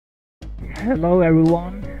Hello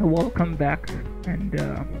everyone, welcome back. And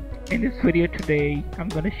in this video today I'm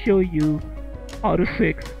gonna show you how to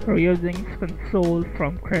fix Ryujinx console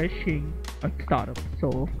from crashing on startup.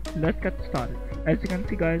 So let's get started. As you can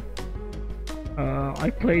see guys, I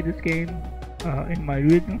play this game in my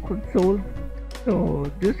Ryujinx console.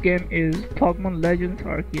 So this game is Pokemon Legends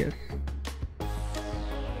Arceus,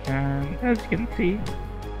 and as you can see,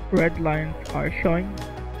 red lines are showing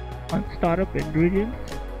on startup in Ryujinx.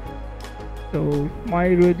 So my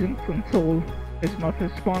Ryujinx console is not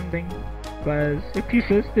responding, guys. If you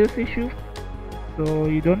face this issue, so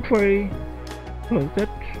you don't worry, close it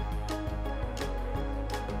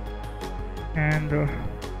and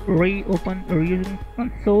reopen Ryujinx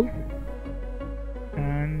console.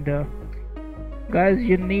 And guys,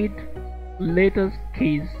 you need latest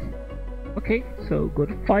keys. Okay, so go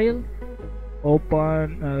to file,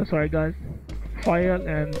 open file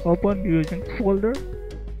and open Ryujinx folder,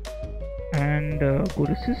 and go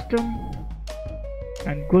to system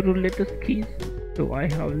and go to latest keys. So I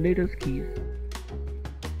have latest keys,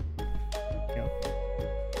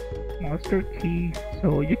 master key.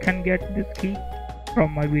 So you can get this key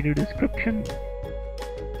from my video description,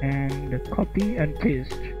 and copy and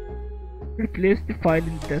paste, replace the file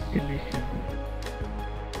in destination,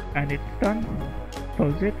 and it's done.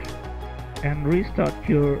 Close it and restart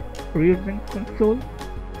your Ryujinx console.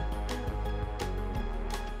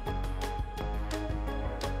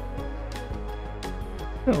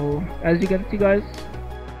 So as you can see guys,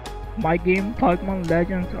 my game Pokemon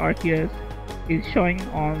Legends Arceus is showing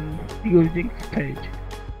on Ryujinx page.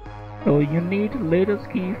 So you need latest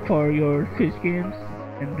key for your Switch games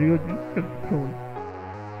and Ryujinx console.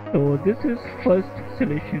 So this is first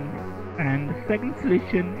solution, and the second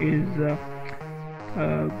solution is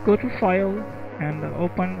go to file and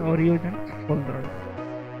open a Ryujinx folder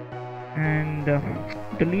and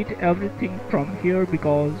delete everything from here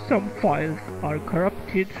because some files are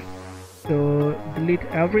corrupted. So delete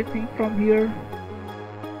everything from here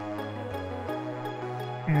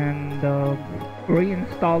and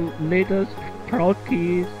reinstall latest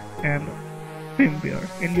keys and firmware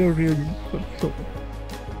in your Ryujinx console.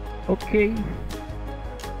 Okay,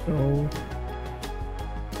 so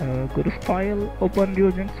go to file, open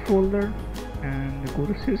Ryujinx folder and go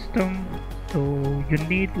to system. So you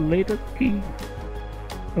need latest key.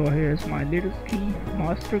 So here's my latest key,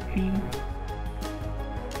 master key,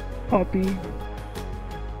 copy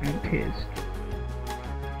and paste,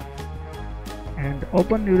 and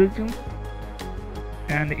open Ryujinx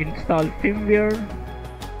and install firmware.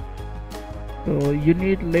 So you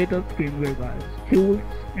need latest firmware guys, tools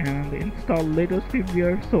and install latest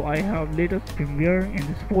firmware. So I have latest firmware in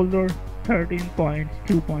this folder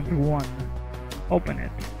 13.2.1. open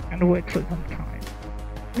it and wait for some time.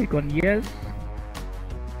 Click on yes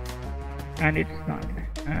and it's done,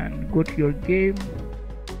 and go to your game,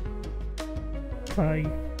 apply,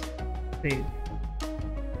 save,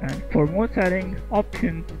 and for more settings,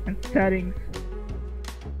 options and settings,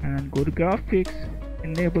 and go to graphics,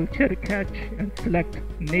 enable cherry catch and select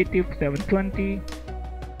native 720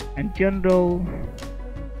 and general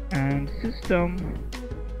and system,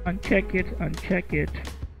 uncheck it and check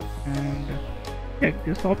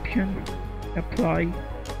this option, apply,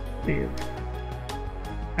 save.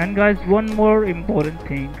 And guys, one more important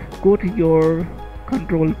thing, go to your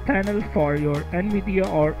control panel for your NVIDIA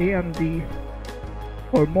or AMD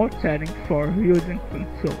for more settings for Ryujinx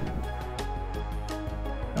console.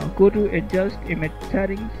 Now go to adjust image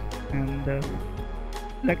settings and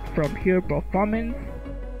select from here performance,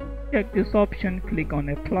 check this option, click on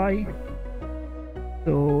apply.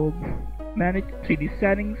 So manage 3D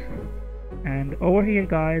settings, and over here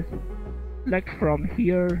guys, select from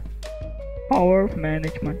here power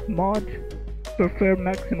management mode, prefer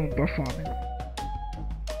maximum performance,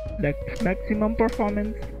 select maximum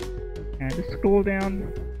performance and scroll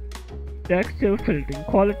down, texture filtering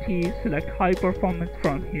quality, select high performance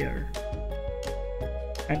from here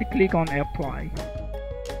and click on apply,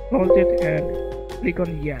 close it and click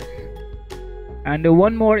on yes. And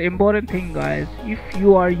one more important thing guys, if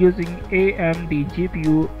you are using AMD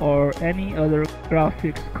GPU or any other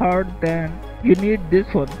graphics card, then you need this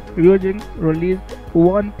one, Ryujinx released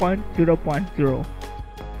 1.0.0.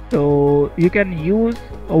 so you can use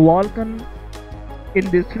a Vulkan in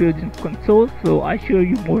this Ryujinx console. So I show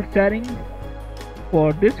you more settings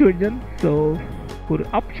for this version. So go to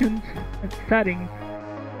options and settings,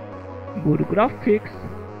 go to graphics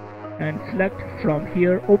and select from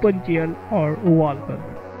here OpenGL or Vulkan.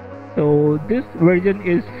 So this version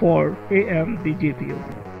is for AMD GPU.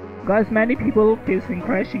 Guys, many people facing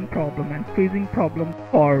crashing problem and freezing problem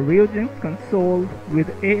for Ryujinx console with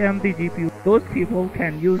AMD GPU. Those people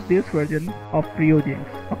can use this version of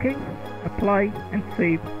Ryujinx. Okay, apply and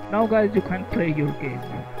save. Now guys, you can play your game.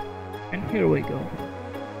 And here we go.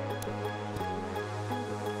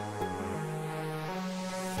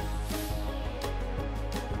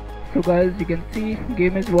 So guys, you can see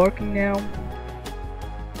game is working now.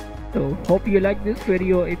 So hope you like this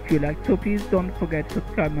video. If you like, so please don't forget to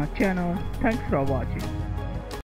subscribe my channel. Thanks for watching.